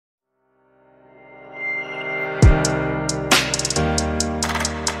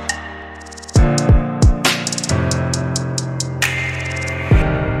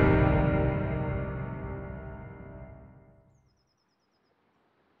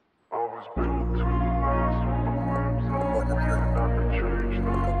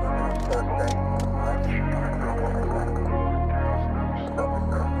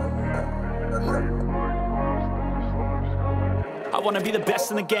I wanna be the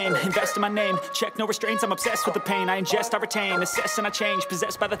best in the game, invest in my name. Check no restraints, I'm obsessed with the pain. I ingest, I retain, assess and I change.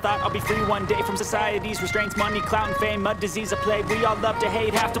 Possessed by the thought I'll be free one day from society's restraints. Money, clout and fame, mud, disease, a plague. We all love to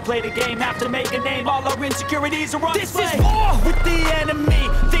hate, have to play the game, have to make a name. All our insecurities are on display. This is war with the enemy,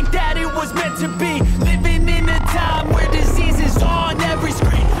 think that it was meant to be. Living in a time where disease is on every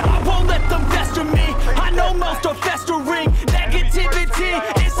screen. I won't let them fester me, I know most are festering. Negativity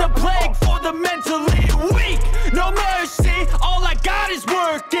is a plague for the mentally weak. No mercy, all I got is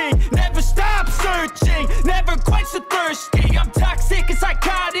working. Never stop searching, never quite so thirsty. I'm toxic and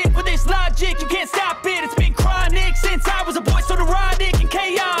psychotic with this logic, you can't stop it. It's been chronic since I was a boy, so neurotic and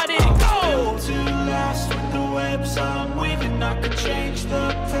chaotic. I'm built to last with the webs I'm weaving. I could change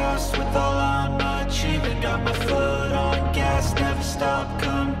the past with all I'm achieving. Got my foot on gas, never stop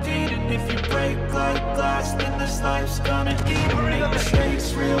competing. If you break like glass, then this life's gonna eat 'em. Make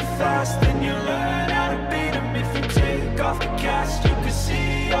mistakes real fast, then you learn how to beat 'em. If you take off the cast, you can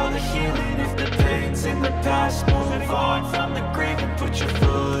see all the healing. If the pain's in the past, move on from the grave and put your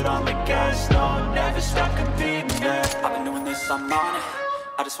foot on the gas. No, never stop competing, yeah. I've been doing this, I'm on it.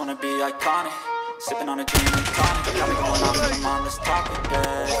 I just wanna be iconic. Sipping on a dream and tonic. Got me going off and I'm on this topic,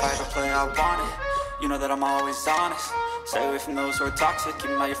 yeah. If I ever play, I want it. You know that I'm always honest. Stay away from those who are toxic.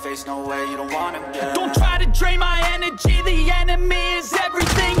 Keep them out your face, no way, you don't want it, yeah. Don't try to drain my energy. The enemy is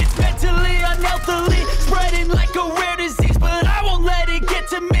everything. It's mentally, unhealthily spreading like a rare disease. But I won't let it get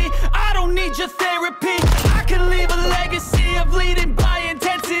to me. I don't need your therapy. I can leave a legacy of leading by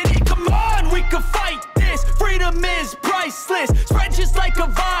intensity. Come on, we can fight this. Freedom is priceless. Spread just like a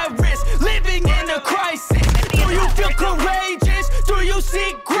virus. Living in a crisis. Do you feel courageous? Do you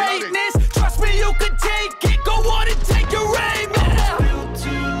seek greatness? Trust me, you can take it. Go on and take your aim. I'm built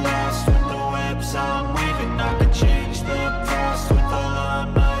to last with the webs I'm weaving. I could change the past with all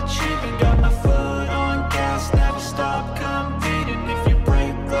I'm achieving. Got my foot on gas, never stop competing. If you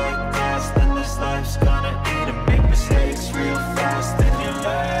break like glass, then this life's gonna eat 'em. Make mistakes real fast, then you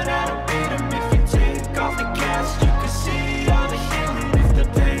learn how to beat 'em. If you take off the cast, you can see all the healing. If the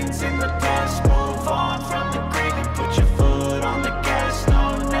pain's in the past, move on from the grave and put your foot on the gas.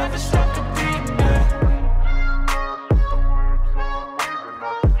 No, never stop competing, yeah.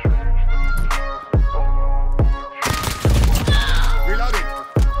 Reloading.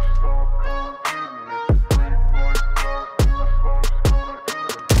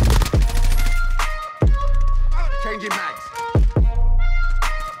 Changing mags.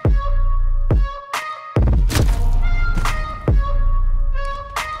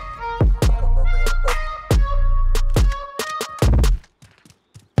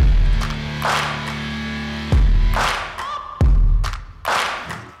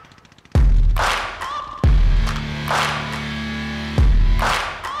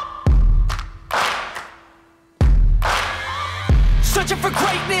 Searching for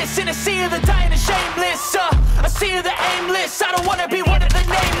greatness in a sea of the dying and shameless, a sea of the aimless. I don't wanna be one of the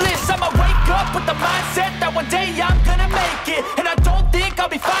nameless. I'ma wake up with the mindset that one day I'm gonna make it. And I don't think I'll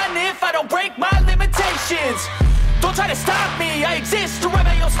be fine if I don't break my limitations. Don't try to stop me, I exist to write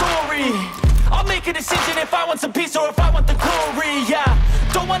my own story. I'll make a decision if I want some peace or if I want the glory, yeah.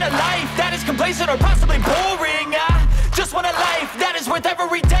 Don't want a life that is complacent or possibly boring. I just want a life that is worth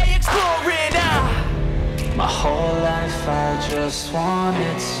every day exploring. My whole life I just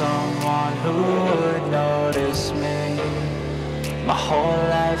wanted someone who would notice me. My whole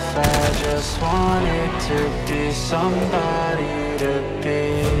life I just wanted to be somebody to be.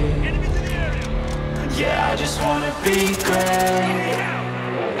 Yeah, I just wanna be great.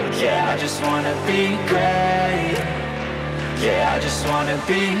 Yeah, I just wanna be great. Yeah, I just wanna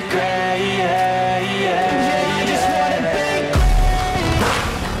be great. Yeah, yeah, I just wanna be great.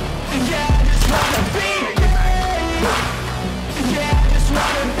 Yeah, I just wanna be great. Yeah, I just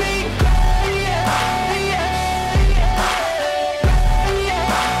wanna be great. Yeah, yeah, yeah, yeah,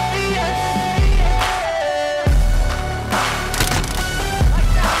 yeah.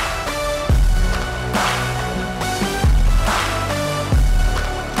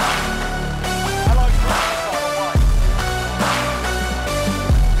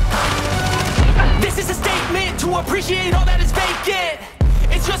 This is a statement to appreciate all that is vacant.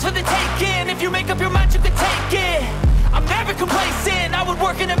 It's just for the taking. If you make up your mind, you can take it. I'm never complacent. I would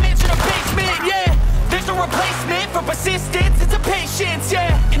work in a mansion or basement, yeah. There's no replacement for persistence. It's a patience,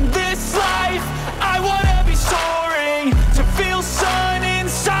 yeah. In this life, I wanna be soaring, to feel sun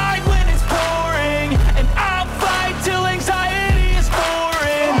inside when it's pouring. And I'll fight till anxiety is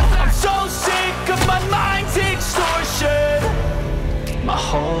foreign. I'm so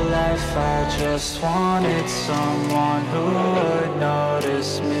just wanted someone who would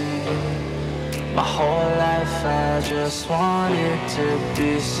notice me. My whole life I just wanted to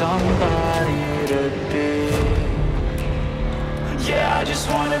be somebody to be. Yeah, I just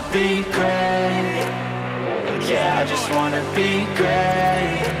wanna be great. Yeah, I just wanna be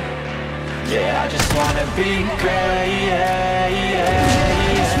great. Yeah, I just wanna be great. Yeah, yeah,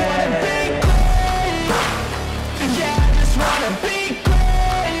 I just wanna be great. Yeah, I just wanna be great.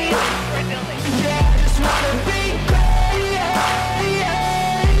 Yeah, I just wanna be great. Yeah, yeah,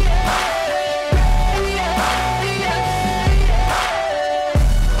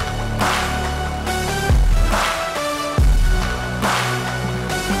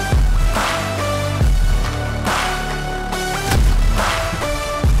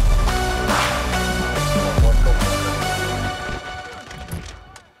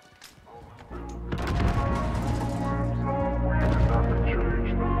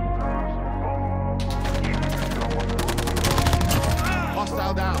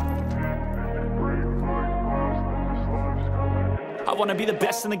 Hostile down. I wanna be the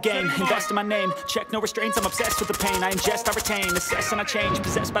best in the game, invest in my name. Check no restraints, I'm obsessed with the pain. I ingest, I retain, assess and I change.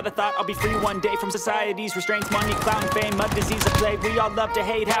 Possessed by the thought I'll be free one day from society's restraints. Money, clout and fame, mud, disease, a plague. We all love to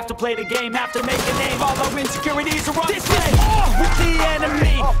hate, have to play the game, have to make a name. All our insecurities are on display. This is war with the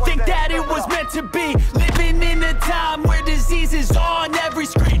enemy, think that it was meant to be. Living in a time where disease is on every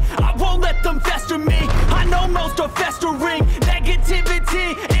screen. I won't let them fester me, I know most are festering.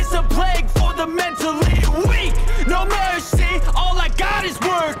 Negativity is a plague for the mentally weak. No mercy, all I got is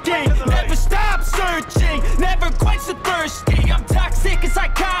working. Never stop searching, never quench the thirsty. I'm toxic and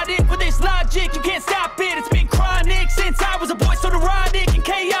psychotic, with this logic, you can't stop it. It's been chronic since I was a boy, so neurotic and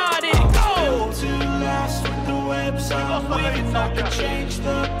chaotic. Built to last with the webs I'm weaving. I can change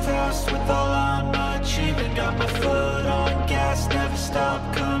the past with all I'm achieving. Got my foot on gas, never stop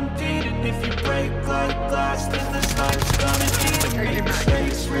competing. If you break like glass, then this life's gonna eat 'em. Make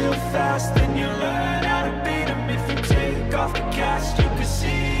mistakes real fast, then you learn how to beat 'em. If you take off the cast, you can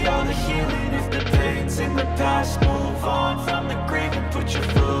see all the healing. If the pain's in the past, move on from the grave and put your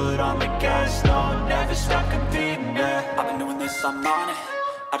foot on the gas. No, never stop competing, yeah. I've been doing this, I'm on it.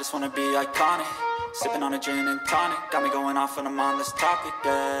 I just wanna be iconic. Sipping on a gin and tonic, got me going off when I'm on this topic,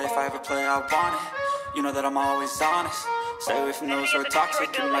 yeah. If I ever play, I want it. You know that I'm always honest. Stay away from those who are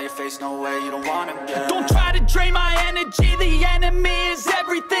toxic. Keep them out your face, no way, you don't want them, yeah. Don't try to drain my energy, the enemy is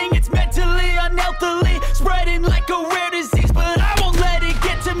everything. It's mentally, unhealthily, spreading like a rare disease. But I won't let it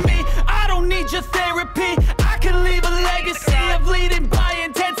get to me, I don't need your therapy. I can leave a legacy of leading by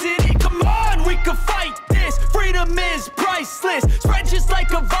intensity. Come on, we can fight this, freedom is priceless. Spread just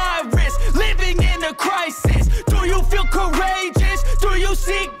like a virus, living in a crisis. Do you feel courageous? Do you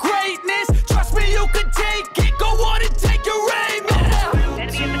seek greatness? Trust me, you can take it, go on and take your aim, yeah. Built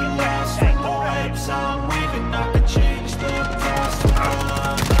to last with the webs I'm weaving. I can change the past with all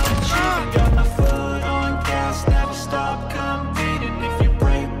I'm achieving. Got my foot on gas, never stop competing. If you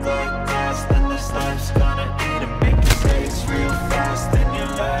break like glass, then this life's gonna eat 'em. Make mistakes real fast, then you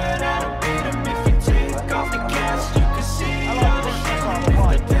learn how to beat 'em. If you take off the gas, you can see all the healing.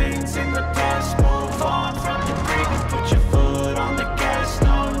 If the pain's in the past, move on from the grave and put your foot on the gas.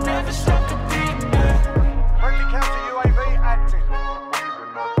 No, never stop competing, yeah. Friendly counter UAV active.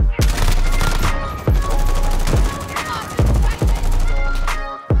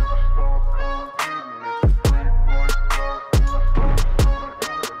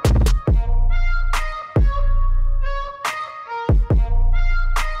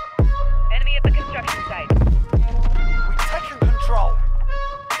 Enemy at the construction site. We've taken control.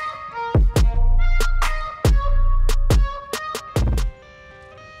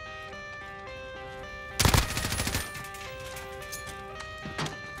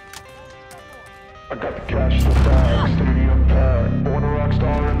 I got the cash, the bag, stadium packed. Born a rock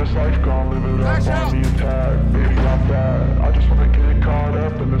star in this life, gon' live it up on the attack. Baby, I'm bad. I just wanna get caught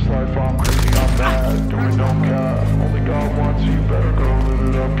up in this life. I'm crazy, I'm mad. Doing no cap. Only got one, so you better go live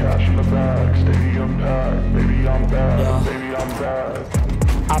it up. Cash in the bag, stadium packed. Baby, I'm bad. Baby, I'm bad.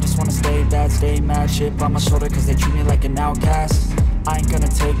 I just wanna stay bad, stay mad. Chip on my shoulder cause they treat me like an outcast. I ain't gonna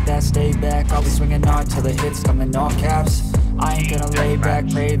take that, stay back. I'll be swinging hard till the hits come in all caps. I ain't gonna lay back,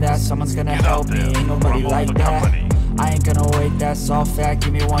 pray that someone's gonna help me. Ain't nobody like that. I ain't gonna wait, that's all fact.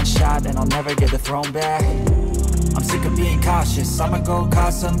 Give me one shot and I'll never get the throne back. I'm sick of being cautious, I'ma go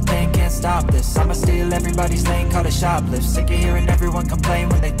cause something, can't stop this. I'ma steal everybody's lane, call it shoplift. Sick of hearing everyone complain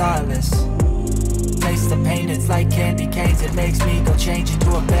when they thoughtless. Taste the pain, it's like candy canes. It makes me go change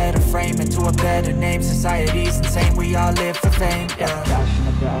into a better frame, into a better name. Society's insane, we all live for fame, yeah. Cash in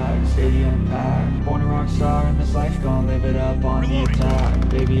the bag, stadium packed. Born a rock star in this life, gon' live it up on the attack.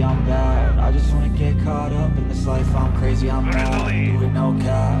 Baby, I'm bad, I just wanna get caught up in this life. I'm crazy, I'm mad, do it no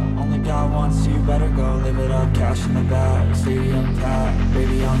cap. Only got one, so you better go live it up. Cash in the bag, stadium packed.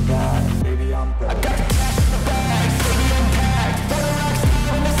 Baby, I'm bad, baby, I'm bad. I got the cash in the bag, stadium packed. Born a rock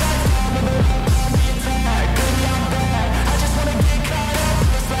star in this life, gon' live it up on the attack. Baby, I'm bad, I just wanna get caught up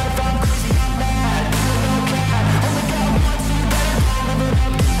in this life. I'm crazy, I'm mad, do it no cap. Only got one, so you better go live it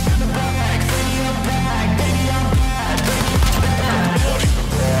up. Cash in the bag, stadium packed. Baby, I'm bad, baby, I'm bad. Stadium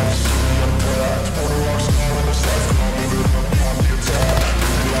packed. Born a rock star in this life, gon' live it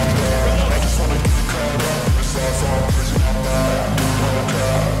up on the attack. Baby, I'm bad, I just wanna get caught up in this life. I'm crazy, I'm mad, do it no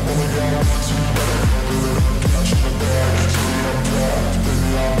cap. Only got one, so you better go live it up. Cash in the bag, stadium packed. Baby, I'm bad,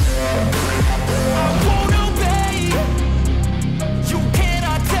 baby, I'm bad. I won't obey. You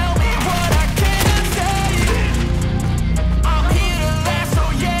cannot tell me what I cannot say. I'm here to last, so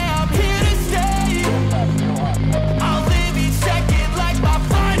yeah, I'm here to stay. I'll live each second like my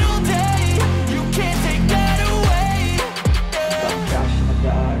final day. You can't take that away. Cash in the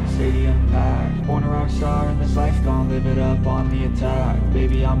bag, stadium packed. Born a rock star in this life, gon' live it up on the attack.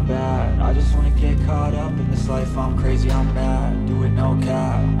 Baby, I'm bad, I just wanna get caught up in this life. I'm crazy, I'm mad, do it no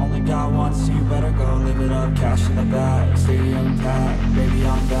cap. Only got one, so you better go live it up. Cash in the bag, stadium packed. Baby,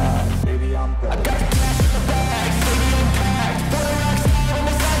 I'm bad, baby, I'm bad. I got the cash in the bag, stadium packed. Born a rock star in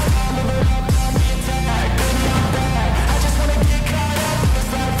this life, gon' live it up on the attack. Baby, I'm bad, I just wanna get caught up in this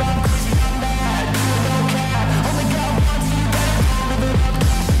life. I'm crazy, I'm mad, do it no cap. Only got one, so you better go live it up.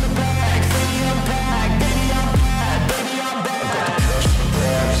 Cash in the bag, stadium packed. Baby, I'm bad, baby, I'm bad. Cash in the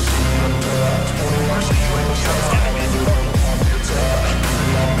bag, stadium packed. Born a rock star in this life, gon' live it up on the attack.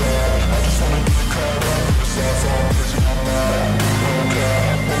 Baby, I'm bad, I just wanna get caught up in this life. I'm crazy, I'm mad, do it no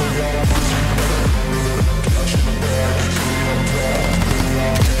cap. Only got one, so you better go live it up. Cash in the bag, stadium packed. Baby,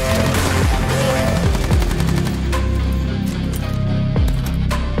 I'm bad, baby, I'm bad.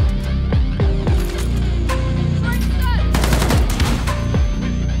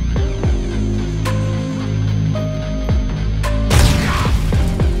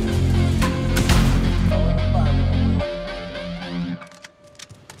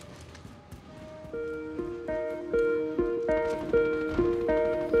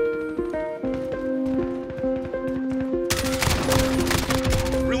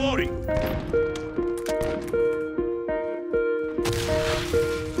 Reloading.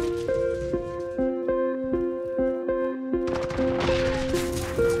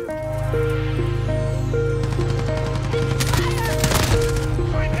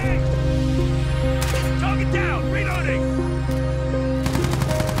 Right hand. Target down. Reloading.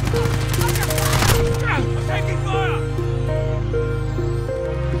 I'm taking fire.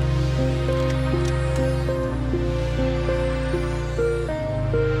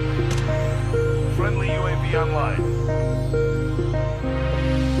 Friendly UAV online.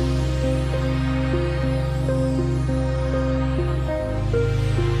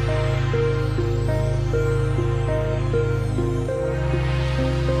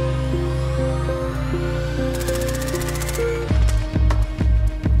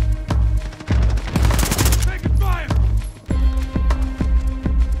 Taking fire.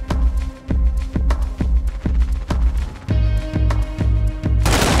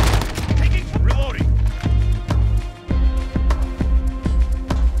 Reloading.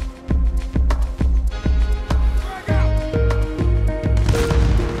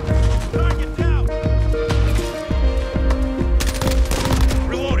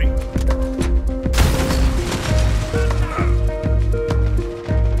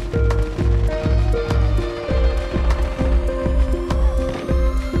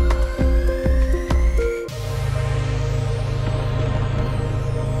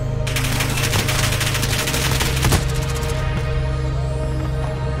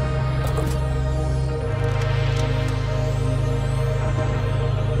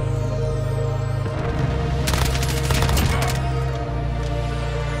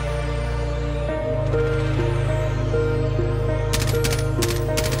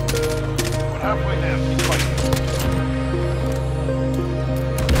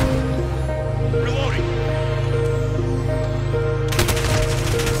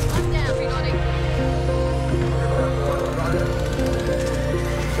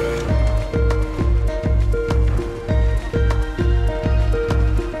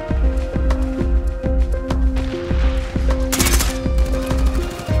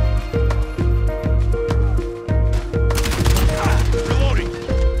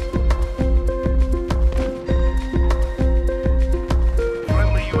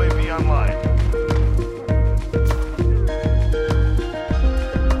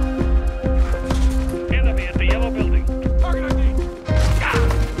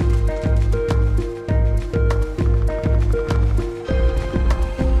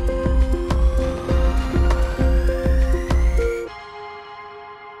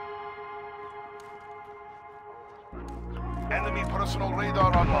 Enemy personal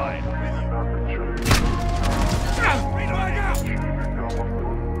radar online.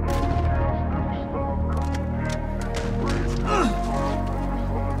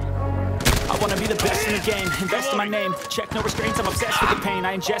 I wanna be the best in the game, invest in my name. Check no restraints, I'm obsessed with the pain.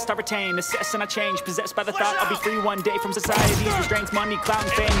 I ingest, I retain, assess and I change. Possessed by the thought I'll be free one day from society's restraints. Money, clout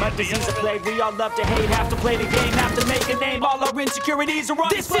and fame, mud, disease, a plague. We all love to hate, have to play the game, have to make a name. All our insecurities are on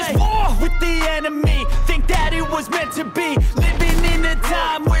display. This is war with the enemy, think that it was meant to be. Living in a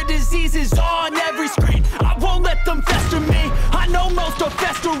time where disease is on every screen. I won't let them fester me, I know most are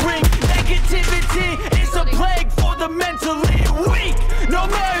festering. Negativity is a plague for the mentally weak. No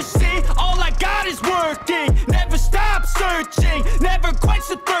mercy, all I got is working. Never stop searching, never quench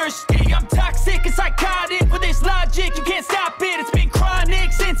the thirsty. I'm toxic and psychotic with this logic, you can't stop it. It's been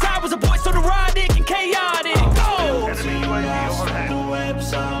chronic since I was a boy, so neurotic and chaotic. Go! Enemy UAV overhead. The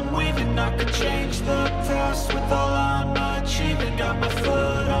webs I'm weaving, I could change the past with all I'm achieving. Got my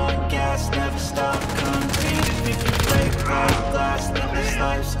foot on gas, never stop competing. If you break that glass, then this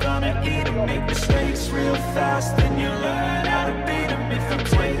life's gonna eat 'em. Make mistakes real fast, then you learn how to beat 'em. If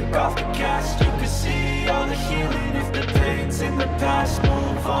you take off the cast, you can see all the healing. If the pain's in the past,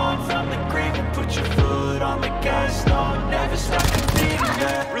 move on from the grave and put your foot on the gas. No, never stop competing,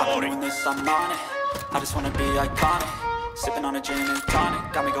 yeah. I'm doing this, I'm on it. I just wanna be iconic. Sipping on a gin and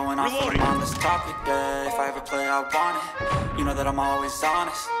tonic, got me going off on this topic, yeah. If I ever play, I want it. You know that I'm always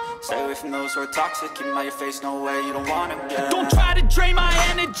honest. Stay away from those who are toxic. Keep them out your face, no way, you don't want them, yeah. Don't try to drain my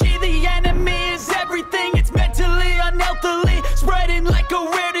energy. The enemy is everything. It's mentally, unhealthily, spreading like a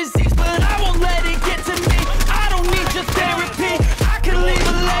rare disease. But I won't let it get to me. I don't need your therapy. I can leave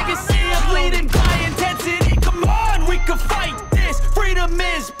a legacy of leading by intensity. Come on, we can fight this. Freedom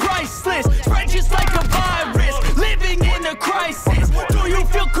is priceless. Spread just like a virus. Living in a crisis. Do you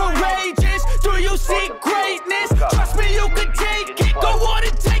feel courageous? Do you see greatness? Trust me, you can take it. Go on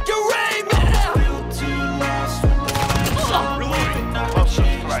and take your aim. Built to last with the webs I'm weaving. I can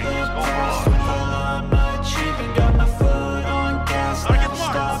change the past with all I'm achieving. Got my foot on gas, never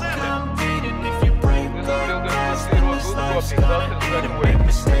stop competing. If you break the glass, then this life's gonna eat 'em. Make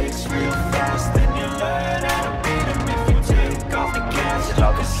mistakes real fast, then you learn